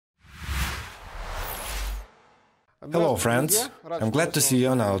Hello friends, I'm glad to see you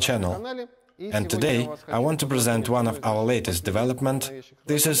on our channel. And today I want to present one of our latest development.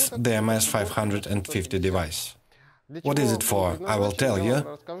 This is the MS550 device. What is it for, I will tell you.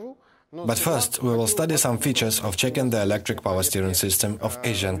 But first we will study some features of checking the electric power steering system of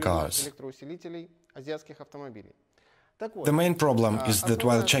Asian cars. The main problem is that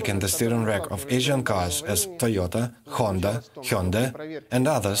while checking the steering rack of Asian cars as Toyota, Honda, Hyundai and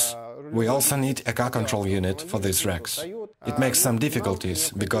others, we also need a car control unit for these racks. It makes some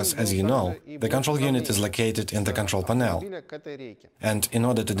difficulties because, as you know, the control unit is located in the control panel. And in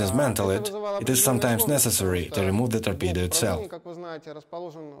order to dismantle it, it is sometimes necessary to remove the torpedo itself.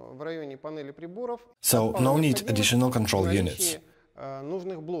 So no need additional control units,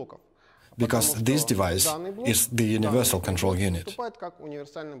 because this device is the universal control unit.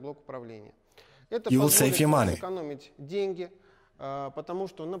 You will save your money.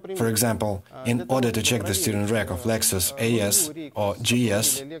 For example, in order to check the steering rack of Lexus AS or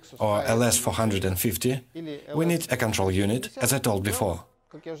GS or LS 450, we need a control unit, as I told before.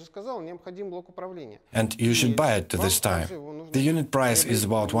 And you should buy it to this time. The unit price is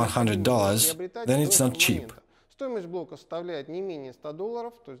about $100, then it's not cheap.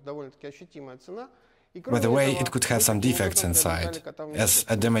 By the way, it could have some defects inside, as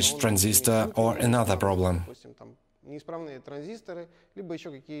a damaged transistor or another problem. With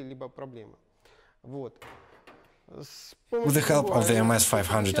the help of the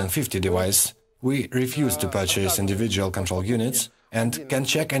MS550 device, we refuse to purchase individual control units and can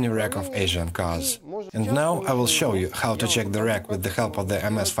check any rack of Asian cars. And now I will show you how to check the rack with the help of the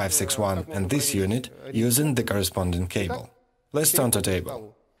MS561 and this unit using the corresponding cable. Let's turn to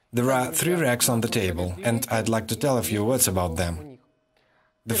table. There are 3 racks on the table, and I'd like to tell a few words about them.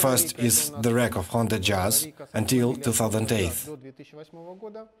 The first is the rack of Honda Jazz until 2008.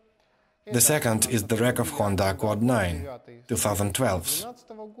 The second is the rack of Honda Accord 9, 2012.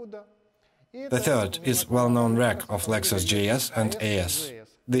 The third is well-known rack of Lexus GS and AS.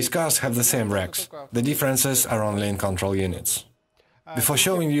 These cars have the same racks, the differences are only in control units. Before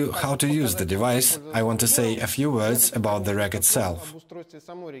showing you how to use the device, I want to say a few words about the rack itself,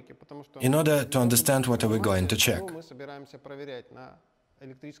 in order to understand what are we going to check.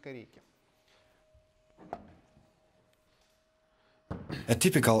 A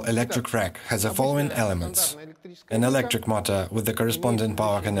typical electric rack has the following elements: an electric motor with the corresponding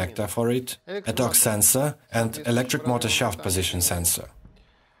power connector for it, a torque sensor and electric motor shaft position sensor.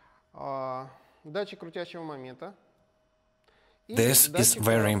 This is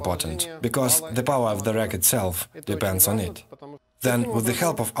very important, because the power of the rack itself depends on it. Then, with the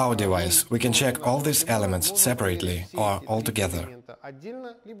help of our device, we can check all these elements separately or all together.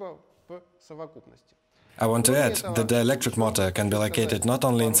 I want to add that the electric motor can be located not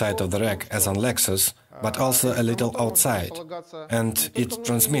only inside of the rack as on Lexus, but also a little outside, and it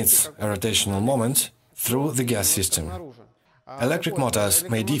transmits a rotational moment through the gas system. Electric motors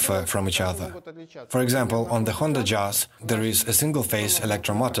may differ from each other. For example, on the Honda Jazz there is a single-phase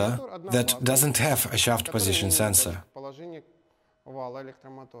electromotor that doesn't have a shaft position sensor.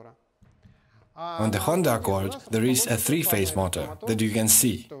 On the Honda Accord there is a 3-phase motor that you can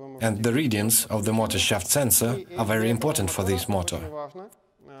see, and the readings of the motor shaft sensor are very important for this motor.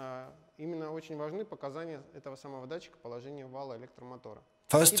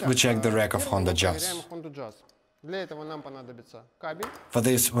 First we check the rack of Honda Jazz. For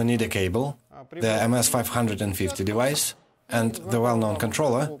this we need a cable, the MS550 device and the well-known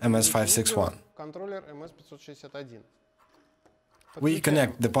controller MS561. We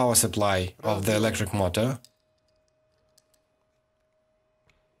connect the power supply of the electric motor,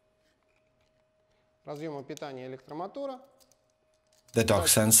 the torque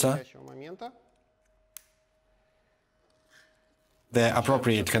sensor, the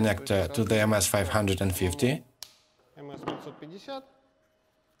appropriate connector to the MS550,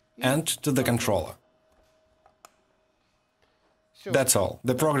 and to the controller. That's all.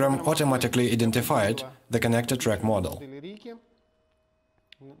 The program automatically identified the connected rack model.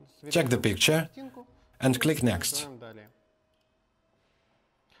 Check the picture and click Next.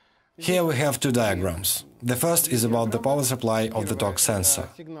 Here we have 2 diagrams. The first is about the power supply of the torque sensor.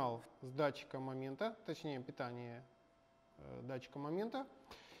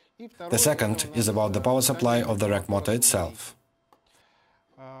 The second is about the power supply of the rack motor itself.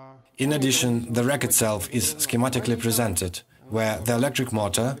 In addition, the rack itself is schematically presented, where the electric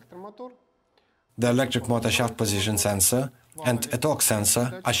motor shaft position sensor and a torque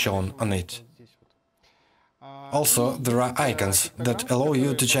sensor are shown on it. Also, there are icons that allow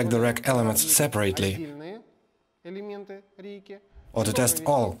you to check the rack elements separately or to test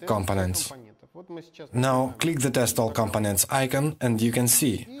all components. Now click the Test All Components icon and you can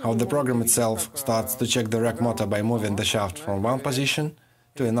see how the program itself starts to check the rack motor by moving the shaft from one position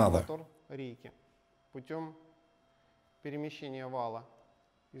to another. Путем перемещения вала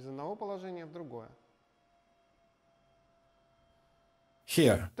из одного положения в другое.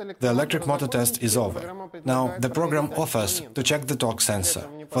 Here, the electric motor test is over. Now the program offers to check the torque sensor.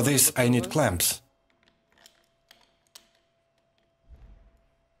 For this I need clamps.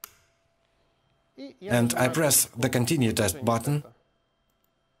 And I press the Continue Test button.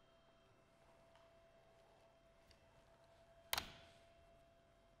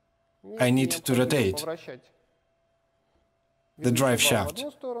 I need to rotate the drive shaft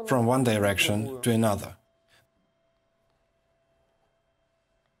from one direction to another.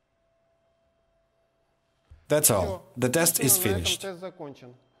 That's all. The test is finished.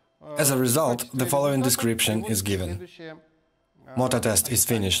 As a result, the following description is given. Motor test is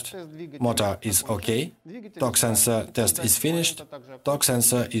finished. Motor is OK. Torque sensor test is finished. Torque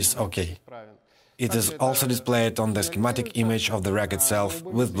sensor is OK. It is also displayed on the schematic image of the rack itself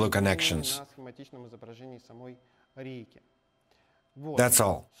with blue connections. That's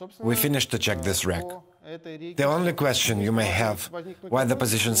all. We finished to check this rack. The only question you may have, why the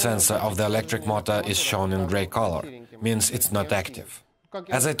position sensor of the electric motor is shown in gray color, means it's not active.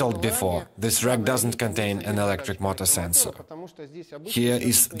 As I told before, this rack doesn't contain an electric motor sensor. Here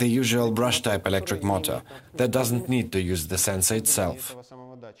is the usual brush-type electric motor that doesn't need to use the sensor itself.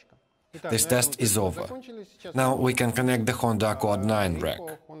 This test is over. Now we can connect the Honda Accord 9 rack.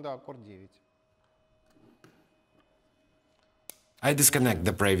 I disconnect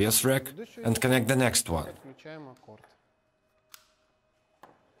the previous rack and connect the next one.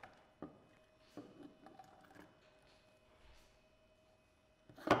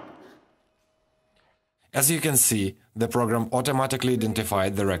 As you can see, the program automatically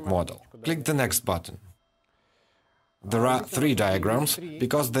identified the rack model. Click the next button. There are 3 diagrams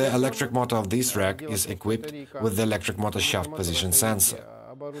because the electric motor of this rack is equipped with the electric motor shaft position sensor.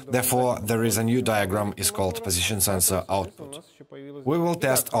 Therefore, there is a new diagram is called position sensor output. We will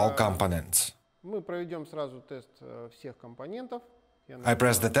test all components. I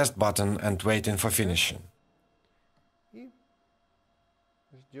press the test button and waiting for finishing.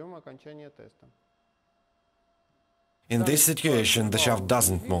 In this situation, the shaft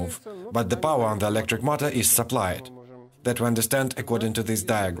doesn't move, but the power on the electric motor is supplied. That we understand according to this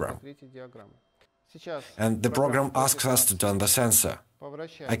diagram. And the program asks us to turn the sensor.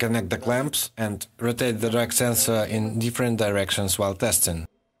 I connect the clamps and rotate the rack sensor in different directions while testing.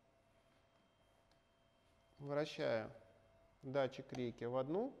 Вращаю датчик рейки в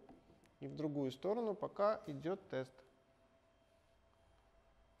одну и в другую сторону, пока идет тест.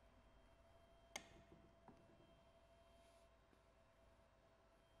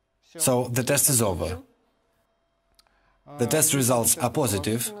 So the test is over. The test results are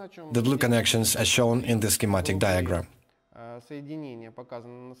positive. The blue connections are shown in the schematic diagram.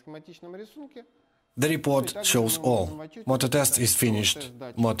 The report shows all. Motor test is finished.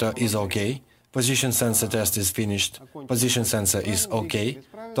 Motor is OK. Position sensor test is finished. Position sensor is OK.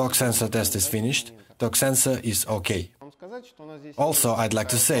 Torque sensor test is finished. Torque sensor is OK. Also, I'd like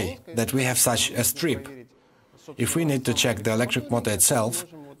to say that we have such a strip. If we need to check the electric motor itself,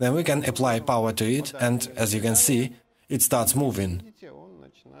 then we can apply power to it, and as you can see, it starts moving.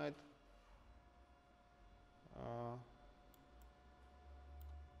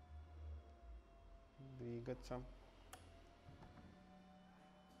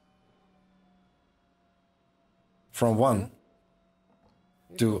 From one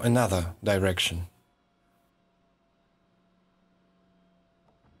to another direction.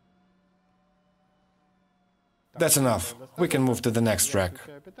 That's enough. We can move to the next rack.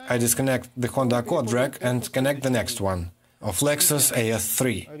 I disconnect the Honda Accord rack and connect the next one, of Lexus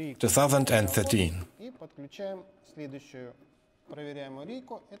AS3, 2013.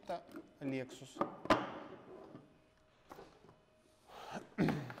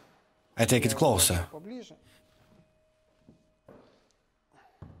 I take it closer.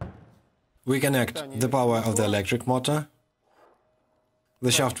 We connect the power of the electric motor,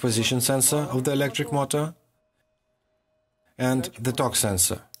 the shaft position sensor of the electric motor, and the torque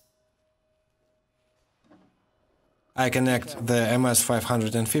sensor. I connect the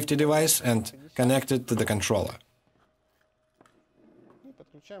MS550 device and connect it to the controller.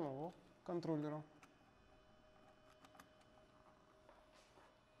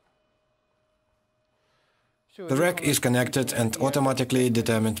 The rack is connected and automatically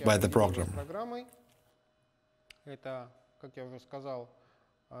determined by the program. Это, как я уже сказал,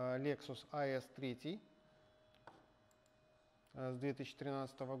 Lexus AS3 с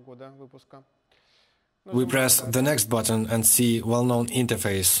 2013 года выпуска. We press the next button and see well-known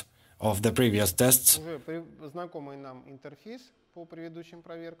interface of the previous tests, знакомый нам интерфейс по предыдущим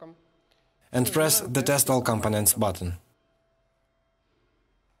проверкам. and press the Test All Components button.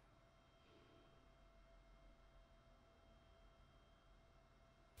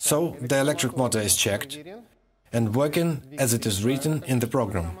 So, the electric motor is checked and working as it is written in the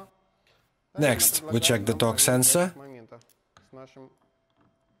program. Next, we check the torque sensor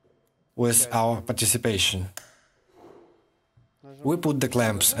with our participation. We put the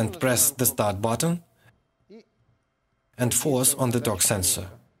clamps and press the Start button and force on the torque sensor.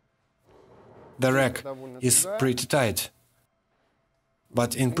 The rack is pretty tight,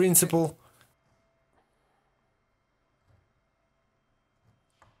 but in principle,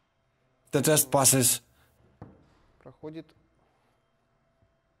 the test passes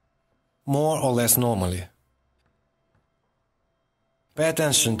more or less normally. Pay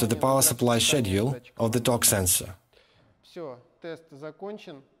attention to the power supply schedule of the torque sensor.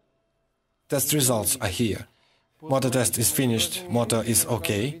 Test results are here. Motor test is finished, motor is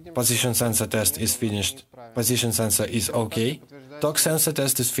OK. Position sensor test is finished, position sensor is OK. Torque sensor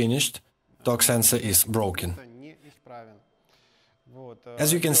test is finished, torque sensor is broken.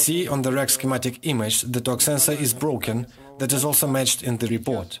 As you can see on the rack schematic image, the torque sensor is broken. That is also matched in the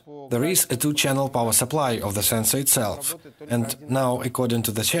report. There is a two-channel power supply of the sensor itself, and now, according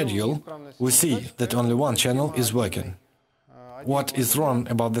to the schedule, we see that only one channel is working. What is wrong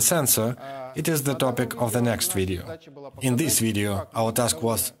about the sensor, it is the topic of the next video. In this video, our task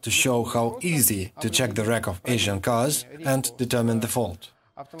was to show how easy to check the rack of Asian cars and determine the fault.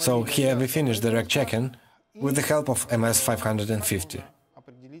 So here we finish the rack checking with the help of MS550.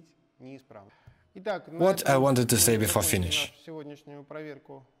 What I wanted to say before finish.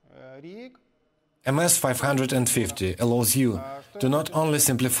 MS550 allows you to not only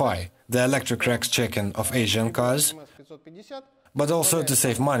simplify the electric rack checking of Asian cars, but also to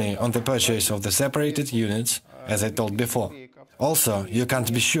save money on the purchase of the separated units, as I told before. Also, you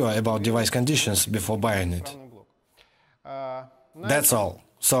can't be sure about device conditions before buying it. That's all.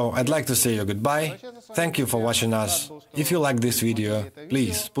 So, I'd like to say you goodbye. Thank you for watching us. If you like this video,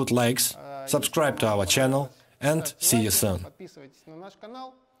 please put likes, subscribe to our channel, and see you soon.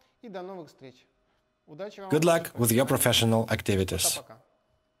 Good luck with your professional activities.